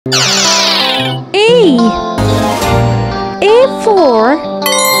E. E for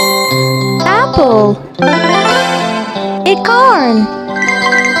apple. Acorn.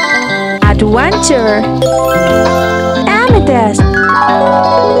 Adventure. Amethyst.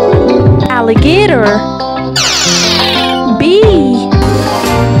 Alligator. B.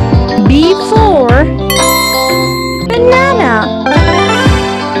 B for banana.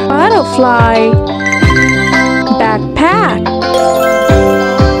 Butterfly. Backpack.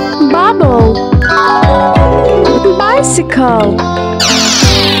 Bubble. Bicycle.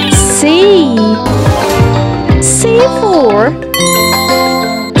 C. C for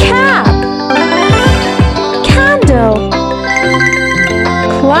cap. Candle.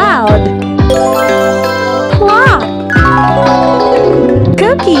 Cloud. Clock.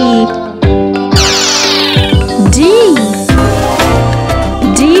 Cookie. D.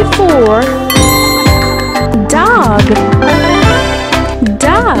 D for dog.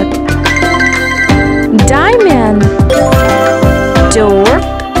 Duck. Diamond. Door.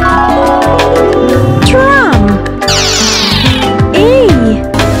 Drum. E.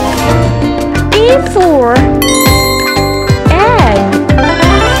 E for egg.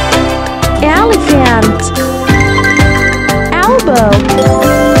 Elephant. Elbow.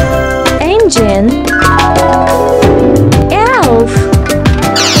 Engine. Elf.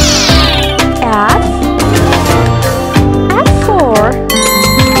 F. F for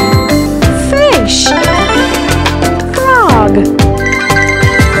fish. Frog.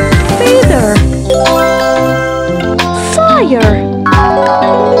 Feather. Fire.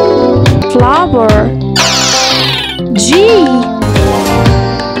 Flower. G.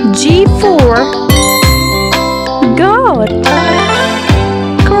 G for goat.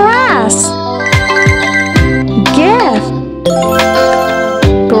 Grass. Gift.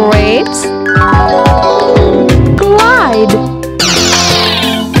 Grapes. Glide.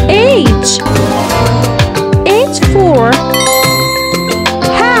 H. H for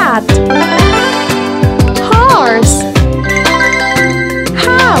hat. Horse.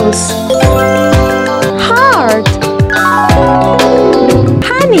 House. Heart.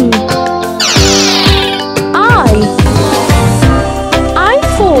 Honey. I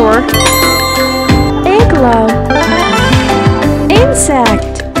for igloo.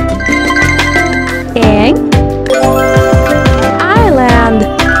 Insect. Egg. Island.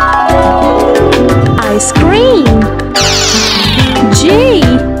 Ice cream. G.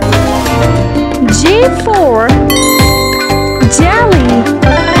 G for jelly.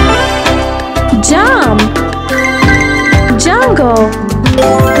 Jump. Jungle.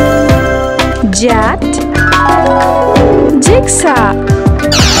 Jet. Jigsaw.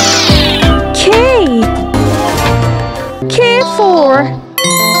 K. K for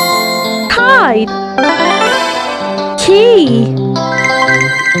kite. Key.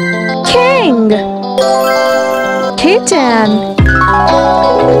 King. Kitten.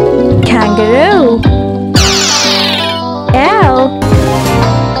 Kangaroo. L.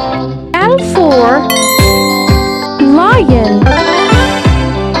 L for lion.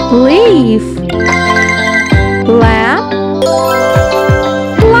 Leaf. Lamp.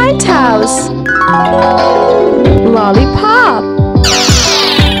 Lighthouse. Lollipop.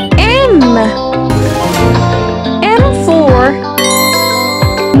 M. M for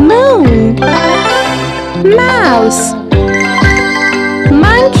moon. Mouse.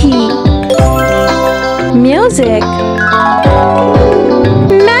 Monkey. Music.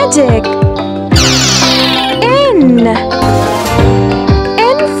 Magic. N.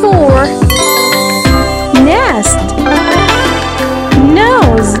 N for nest.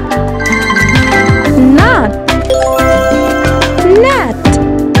 Nose. Nut. Net.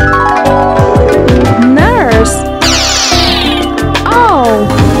 Nurse. O.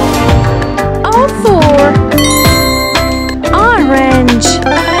 O for orange.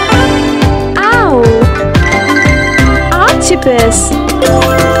 Owl. Octopus.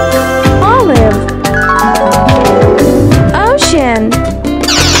 Olive. Ocean.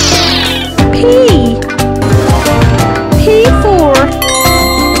 P. P for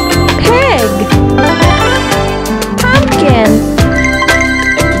pig. Pumpkin.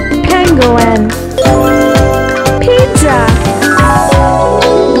 Penguin. Pizza.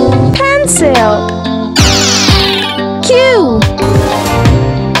 Pencil. Q.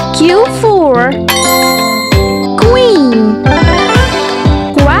 Q for queen.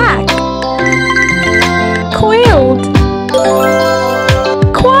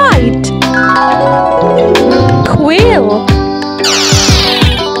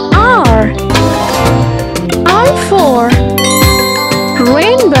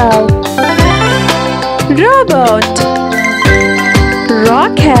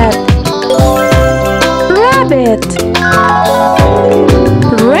 cat. Rabbit.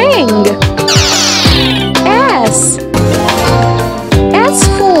 Ring. S. S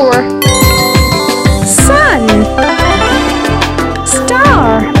for sun.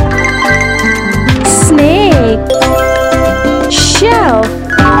 Star. Snake. Shell.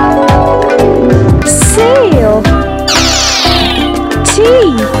 Sail. T.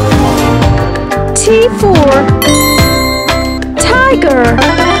 T for tiger.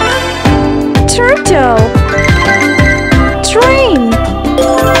 Turtle. Train.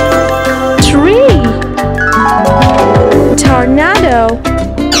 Tree. Tornado.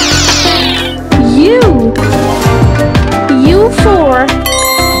 U. U for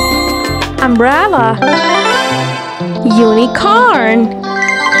umbrella. Unicorn.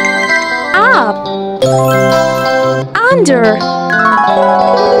 Up. Under.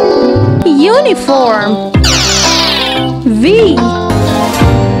 Uniform. V.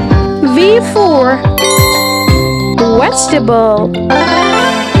 V for vegetable.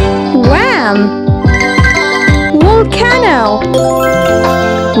 Wham. Volcano.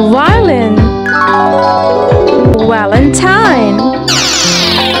 Violin. Valentine.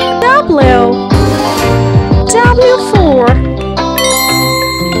 W. W for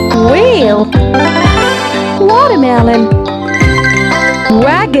whale. Watermelon.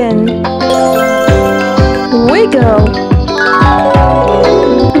 Wagon. Wiggle.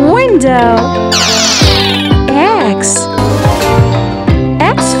 Window.